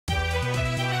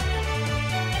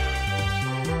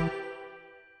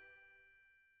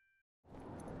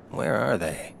Where are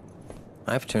they?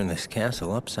 I've turned this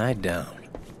castle upside down.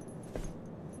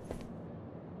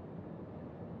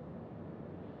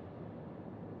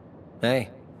 Hey,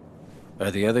 are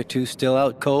the other two still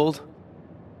out cold?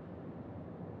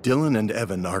 Dylan and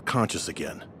Evan are conscious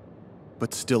again,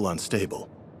 but still unstable.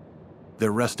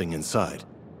 They're resting inside.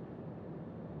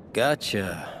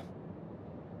 Gotcha.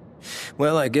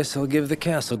 Well, I guess I'll give the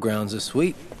castle grounds a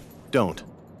sweep. Don't.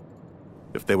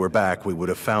 If they were back, we would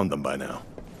have found them by now.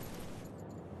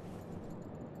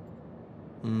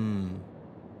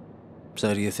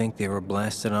 So do you think they were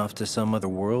blasted off to some other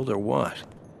world, or what?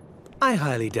 I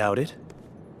highly doubt it.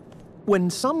 When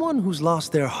someone who's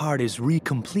lost their heart is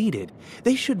recompleted,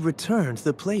 they should return to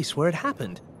the place where it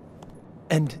happened.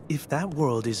 And if that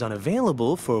world is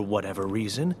unavailable for whatever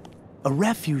reason, a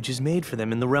refuge is made for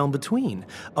them in the realm between,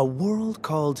 a world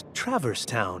called Traverse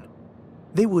Town.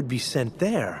 They would be sent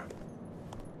there.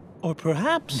 Or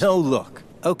perhaps... No, look.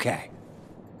 Okay.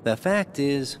 The fact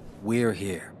is, we're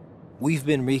here. We've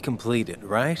been recompleted,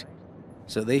 right?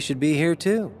 So they should be here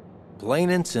too.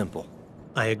 Plain and simple.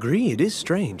 I agree, it is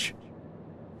strange.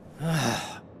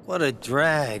 What a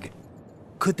drag.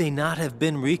 Could they not have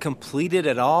been recompleted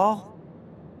at all?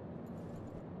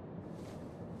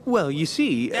 Well, you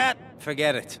see...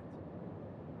 Forget it.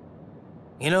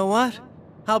 You know what?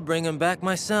 I'll bring them back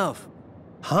myself.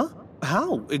 Huh?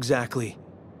 How, exactly?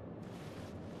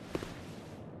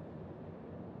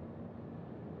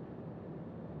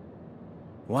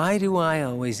 Why do I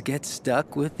always get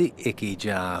stuck with the icky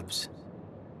jobs?